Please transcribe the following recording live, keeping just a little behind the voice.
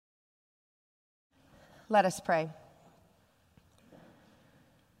Let us pray.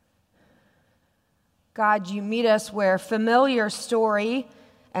 God, you meet us where familiar story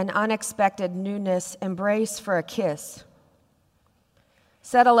and unexpected newness embrace for a kiss.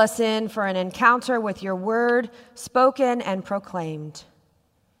 Settle us in for an encounter with your word, spoken and proclaimed.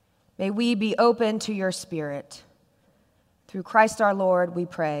 May we be open to your spirit. Through Christ our Lord, we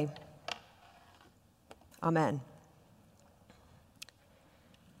pray. Amen.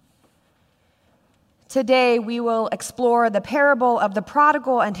 Today, we will explore the parable of the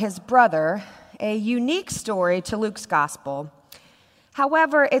prodigal and his brother, a unique story to Luke's gospel.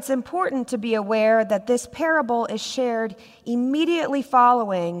 However, it's important to be aware that this parable is shared immediately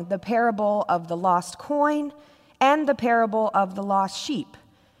following the parable of the lost coin and the parable of the lost sheep,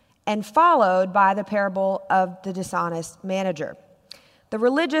 and followed by the parable of the dishonest manager. The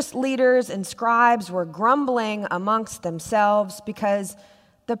religious leaders and scribes were grumbling amongst themselves because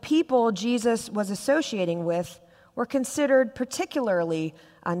the people Jesus was associating with were considered particularly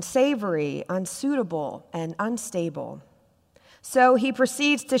unsavory, unsuitable, and unstable. So he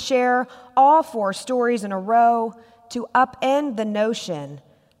proceeds to share all four stories in a row to upend the notion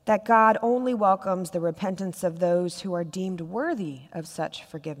that God only welcomes the repentance of those who are deemed worthy of such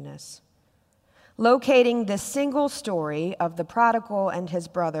forgiveness. Locating this single story of the prodigal and his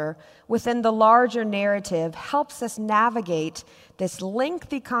brother within the larger narrative helps us navigate this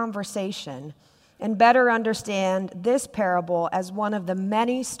lengthy conversation and better understand this parable as one of the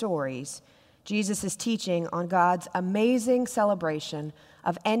many stories Jesus is teaching on God's amazing celebration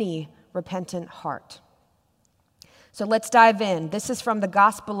of any repentant heart. So let's dive in. This is from the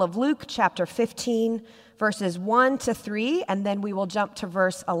Gospel of Luke, chapter 15, verses 1 to 3, and then we will jump to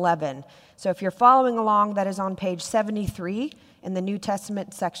verse 11. So if you're following along, that is on page 73 in the New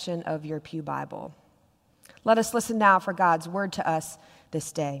Testament section of your Pew Bible. Let us listen now for God's word to us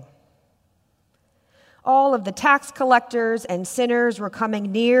this day. All of the tax collectors and sinners were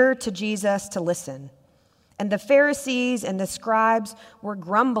coming near to Jesus to listen. And the Pharisees and the scribes were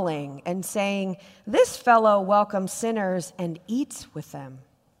grumbling and saying, "This fellow welcomes sinners and eats with them."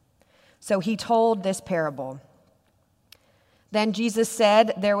 So he told this parable. Then Jesus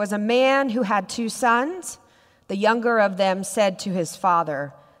said, "There was a man who had 2 sons. The younger of them said to his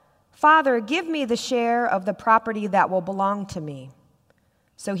father, 'Father, give me the share of the property that will belong to me.'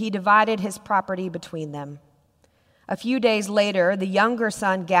 So he divided his property between them. A few days later, the younger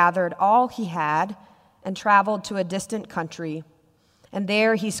son gathered all he had and traveled to a distant country, and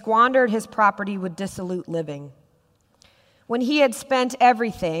there he squandered his property with dissolute living. When he had spent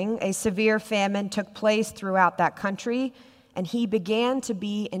everything, a severe famine took place throughout that country, and he began to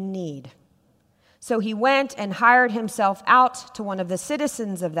be in need. So he went and hired himself out to one of the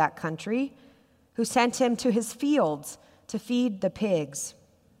citizens of that country, who sent him to his fields to feed the pigs.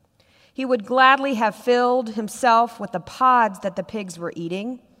 He would gladly have filled himself with the pods that the pigs were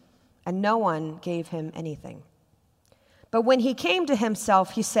eating, and no one gave him anything. But when he came to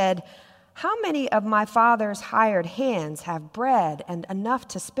himself, he said, 'How many of my father's hired hands have bread and enough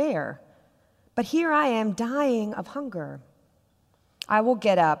to spare? But here I am dying of hunger. I will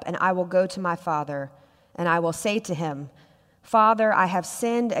get up and I will go to my father, and I will say to him, Father, I have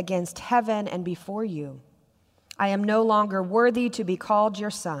sinned against heaven and before you. I am no longer worthy to be called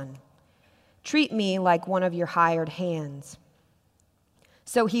your son. Treat me like one of your hired hands.'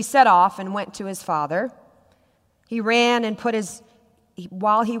 So he set off and went to his father. He ran and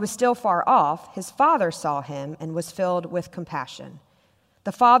while he was still far off, his father saw him and was filled with compassion.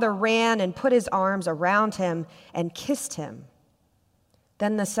 The father ran and put his arms around him and kissed him.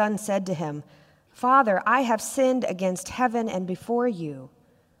 Then the son said to him, 'Father, I have sinned against heaven and before you.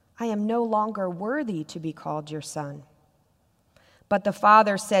 I am no longer worthy to be called your son.' But the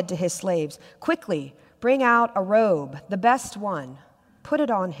father said to his slaves, 'Quickly, bring out a robe, the best one. Put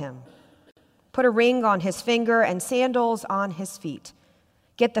it on him. Put a ring on his finger and sandals on his feet.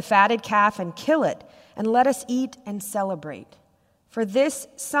 Get the fatted calf and kill it, and let us eat and celebrate. For this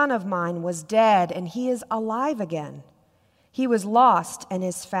son of mine was dead, and he is alive again. He was lost and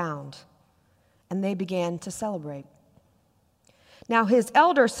is found.' And they began to celebrate. Now his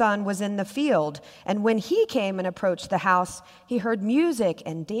elder son was in the field, and when he came and approached the house, he heard music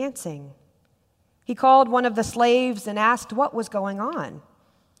and dancing. He called one of the slaves and asked what was going on.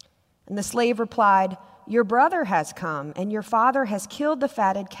 And the slave replied, 'Your brother has come, and your father has killed the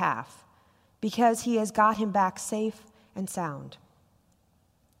fatted calf, because he has got him back safe and sound.'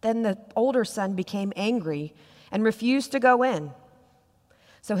 Then the older son became angry and refused to go in.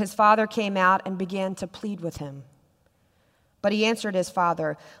 So his father came out and began to plead with him. But he answered his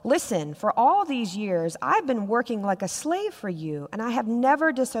father, 'Listen, for all these years I've been working like a slave for you, and I have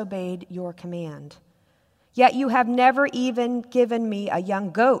never disobeyed your command. Yet you have never even given me a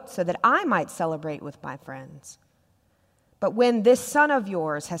young goat so that I might celebrate with my friends. But when this son of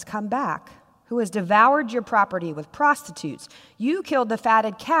yours has come back, who has devoured your property with prostitutes, you killed the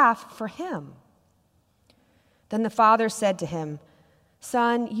fatted calf for him." Then the father said to him,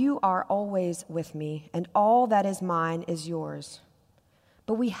 "Son, you are always with me, and all that is mine is yours.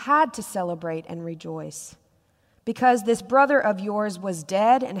 But we had to celebrate and rejoice, because this brother of yours was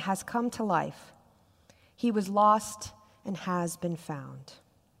dead and has come to life. He was lost and has been found."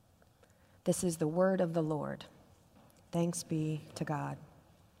 This is the word of the Lord. Thanks be to God.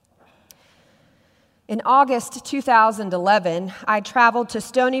 In August 2011, I traveled to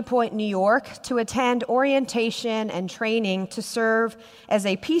Stony Point, New York to attend orientation and training to serve as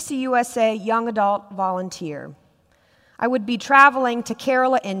a PCUSA young adult volunteer. I would be traveling to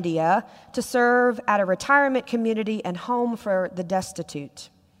Kerala, India to serve at a retirement community and home for the destitute.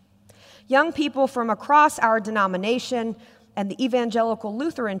 Young people from across our denomination and the Evangelical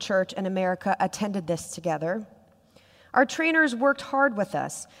Lutheran Church in America attended this together. Our trainers worked hard with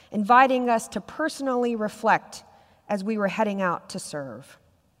us, inviting us to personally reflect as we were heading out to serve.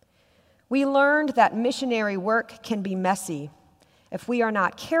 We learned that missionary work can be messy if we are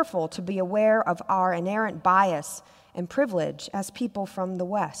not careful to be aware of our inherent bias and privilege as people from the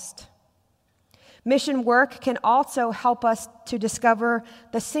West. Mission work can also help us to discover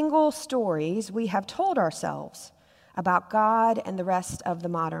the single stories we have told ourselves about God and the rest of the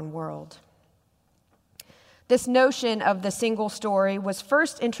modern world. This notion of the single story was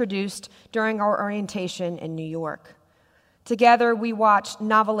first introduced during our orientation in New York. Together, we watched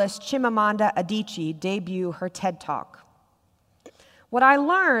novelist Chimamanda Adichie debut her TED Talk. What I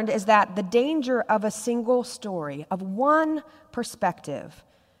learned is that the danger of a single story, of one perspective,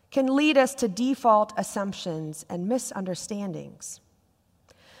 can lead us to default assumptions and misunderstandings.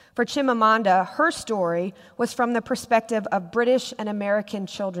 For Chimamanda, her story was from the perspective of British and American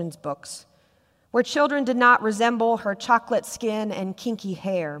children's books, where children did not resemble her chocolate skin and kinky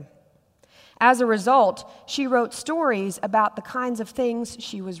hair. As a result, she wrote stories about the kinds of things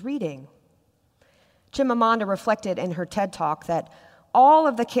she was reading. Chimamanda reflected in her TED Talk that all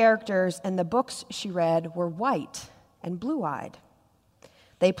of the characters in the books she read were white and blue-eyed.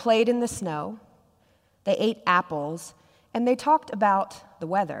 They played in the snow, they ate apples, and they talked about the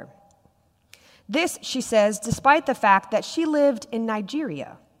weather. This, she says, despite the fact that she lived in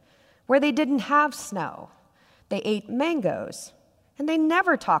Nigeria, where they didn't have snow. They ate mangoes, and they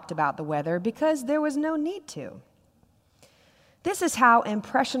never talked about the weather because there was no need to. This is how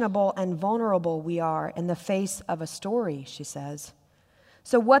impressionable and vulnerable we are in the face of a story, she says.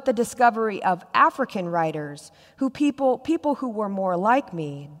 So what the discovery of African writers, people who were more like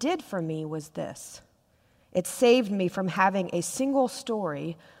me, did for me was this. It saved me from having a single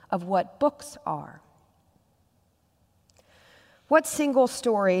story of what books are. What single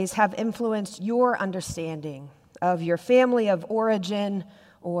stories have influenced your understanding of your family of origin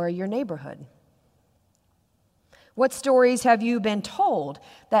or your neighborhood? What stories have you been told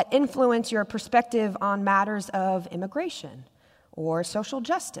that influence your perspective on matters of immigration or social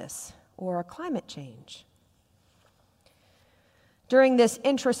justice or climate change? During this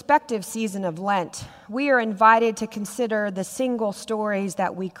introspective season of Lent, we are invited to consider the single stories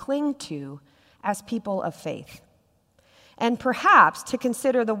that we cling to as people of faith, and perhaps to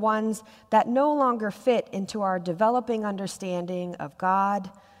consider the ones that no longer fit into our developing understanding of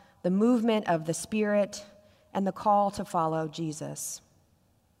God, the movement of the Spirit, and the call to follow Jesus.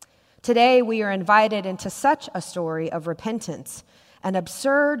 Today, we are invited into such a story of repentance and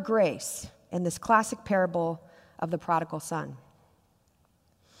absurd grace in this classic parable of the prodigal son.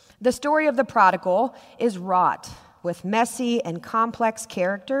 The story of the prodigal is wrought with messy and complex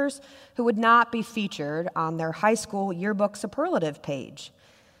characters who would not be featured on their high school yearbook superlative page.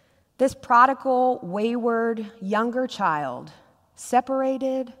 This prodigal, wayward, younger child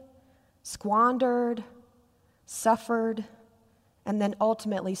separated, squandered, suffered, and then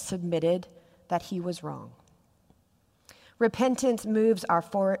ultimately submitted that he was wrong. Repentance moves our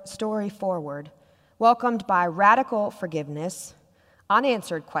story forward, welcomed by radical forgiveness,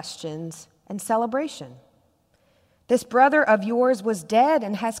 unanswered questions, and celebration. This brother of yours was dead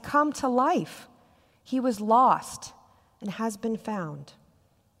and has come to life. He was lost and has been found.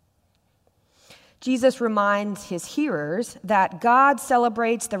 Jesus reminds his hearers that God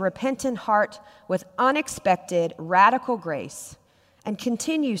celebrates the repentant heart with unexpected, radical grace and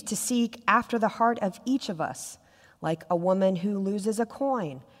continues to seek after the heart of each of us, like a woman who loses a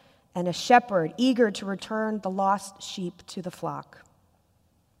coin and a shepherd eager to return the lost sheep to the flock.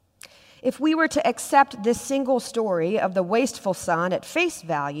 If we were to accept this single story of the wasteful son at face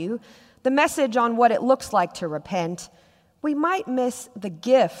value, the message on what it looks like to repent, we might miss the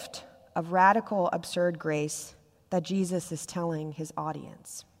gift of radical, absurd grace that Jesus is telling his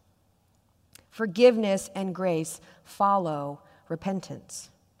audience. Forgiveness and grace follow repentance.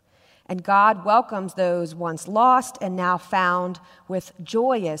 And God welcomes those once lost and now found with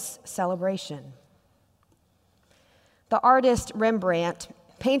joyous celebration. The artist Rembrandt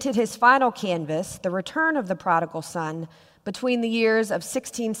painted his final canvas, The Return of the Prodigal Son, between the years of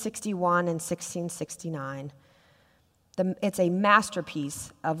 1661 and 1669. It's a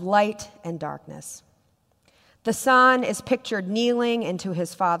masterpiece of light and darkness. The son is pictured kneeling into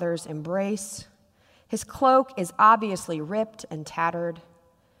his father's embrace. His cloak is obviously ripped and tattered.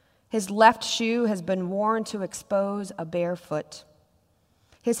 His left shoe has been worn to expose a bare foot.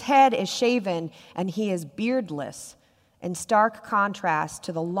 His head is shaven and he is beardless, in stark contrast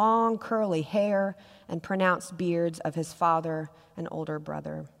to the long curly hair and pronounced beards of his father and older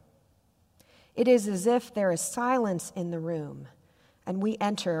brother. It is as if there is silence in the room, and we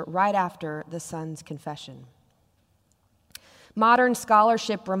enter right after the son's confession. Modern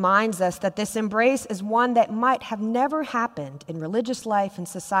scholarship reminds us that this embrace is one that might have never happened in religious life and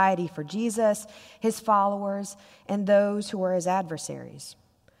society for Jesus, his followers, and those who were his adversaries.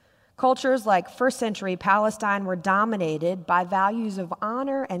 Cultures like first-century Palestine were dominated by values of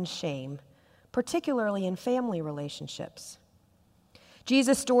honor and shame, particularly in family relationships.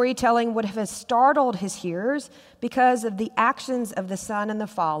 Jesus' storytelling would have startled his hearers because of the actions of the son and the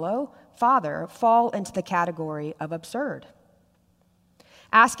father fall into the category of absurd.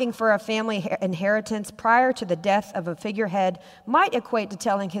 Asking for a family inheritance prior to the death of a figurehead might equate to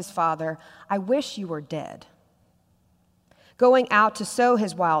telling his father, "I wish you were dead." Going out to sow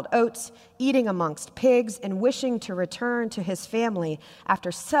his wild oats, eating amongst pigs, and wishing to return to his family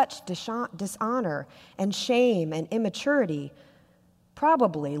after such dishonor and shame and immaturity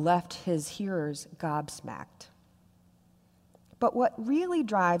probably left his hearers gobsmacked. But what really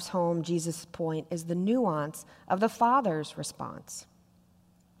drives home Jesus' point is the nuance of the father's response.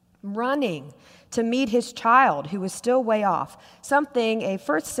 Running to meet his child who was still way off, something a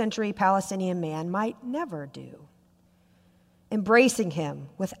first-century Palestinian man might never do. Embracing him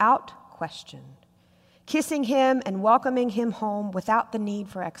without question, kissing him and welcoming him home without the need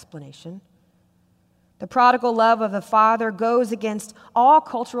for explanation. The prodigal love of the father goes against all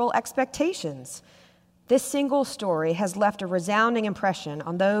cultural expectations. This single story has left a resounding impression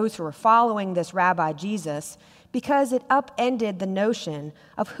on those who are following this Rabbi Jesus because it upended the notion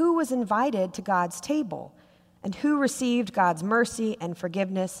of who was invited to God's table and who received God's mercy and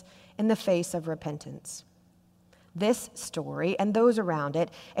forgiveness in the face of repentance. This story and those around it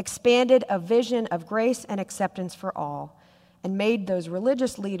expanded a vision of grace and acceptance for all and made those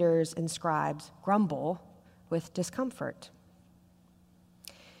religious leaders and scribes grumble with discomfort.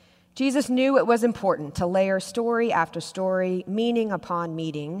 Jesus knew it was important to layer story after story, meaning upon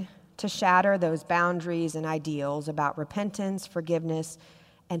meaning, to shatter those boundaries and ideals about repentance, forgiveness,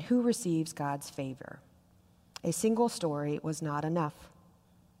 and who receives God's favor. A single story was not enough.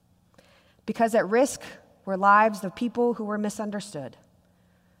 Because at risk were lives of people who were misunderstood,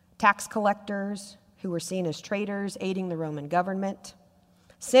 tax collectors who were seen as traitors aiding the Roman government.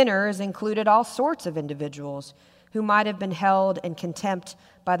 Sinners included all sorts of individuals who might have been held in contempt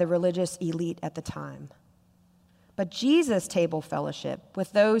by the religious elite at the time. But Jesus' table fellowship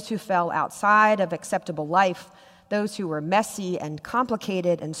with those who fell outside of acceptable life, those who were messy and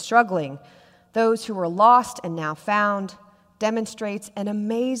complicated and struggling, those who were lost and now found, demonstrates an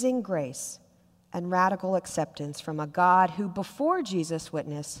amazing grace and radical acceptance from a God who, before Jesus'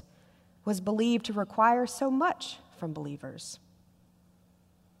 witness, was believed to require so much from believers.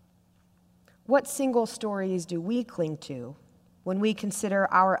 What single stories do we cling to when we consider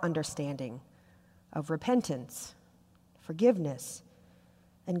our understanding of repentance, forgiveness,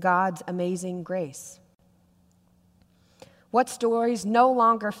 and God's amazing grace? What stories no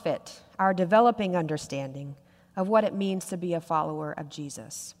longer fit our developing understanding of what it means to be a follower of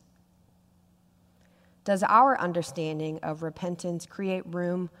Jesus? Does our understanding of repentance create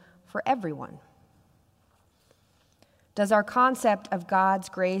room for everyone? Does our concept of God's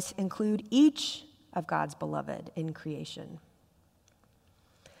grace include each of God's beloved in creation?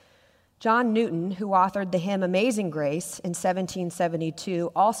 John Newton, who authored the hymn Amazing Grace in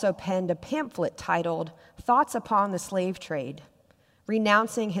 1772, also penned a pamphlet titled Thoughts Upon the Slave Trade,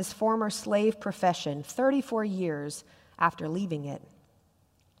 renouncing his former slave profession 34 years after leaving it.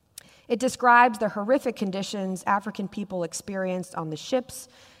 It describes the horrific conditions African people experienced on the ships,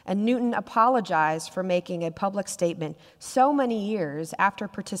 and Newton apologized for making a public statement so many years after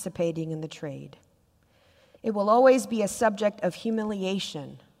participating in the trade. It will always be a subject of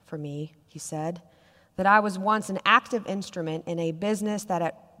humiliation for me, he said, that I was once an active instrument in a business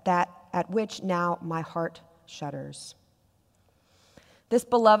at which now my heart shudders. This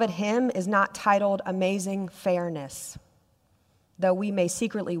beloved hymn is not titled Amazing Fairness, though we may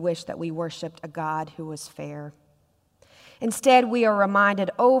secretly wish that we worshiped a God who was fair. Instead, we are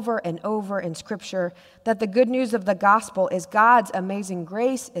reminded over and over in Scripture that the good news of the gospel is God's amazing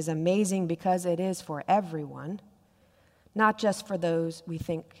grace is amazing because it is for everyone, not just for those we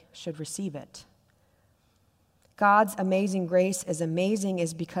think should receive it. God's amazing grace is amazing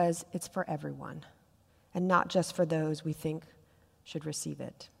is because it's for everyone, and not just for those we think should receive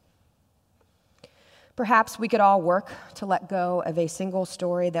it. Perhaps we could all work to let go of a single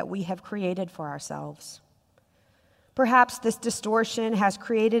story that we have created for ourselves. Perhaps this distortion has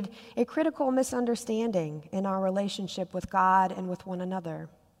created a critical misunderstanding in our relationship with God and with one another.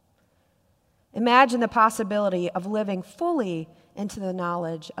 Imagine the possibility of living fully into the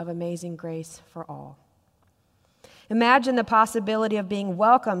knowledge of amazing grace for all. Imagine the possibility of being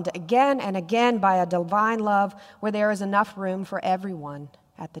welcomed again and again by a divine love where there is enough room for everyone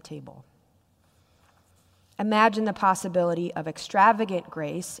at the table. Imagine the possibility of extravagant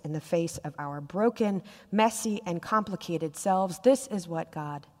grace in the face of our broken, messy, and complicated selves. This is what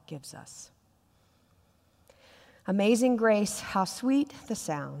God gives us. Amazing grace, how sweet the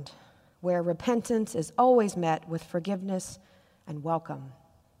sound, where repentance is always met with forgiveness and welcome.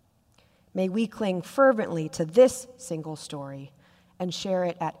 May we cling fervently to this single story and share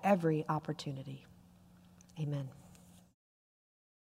it at every opportunity. Amen.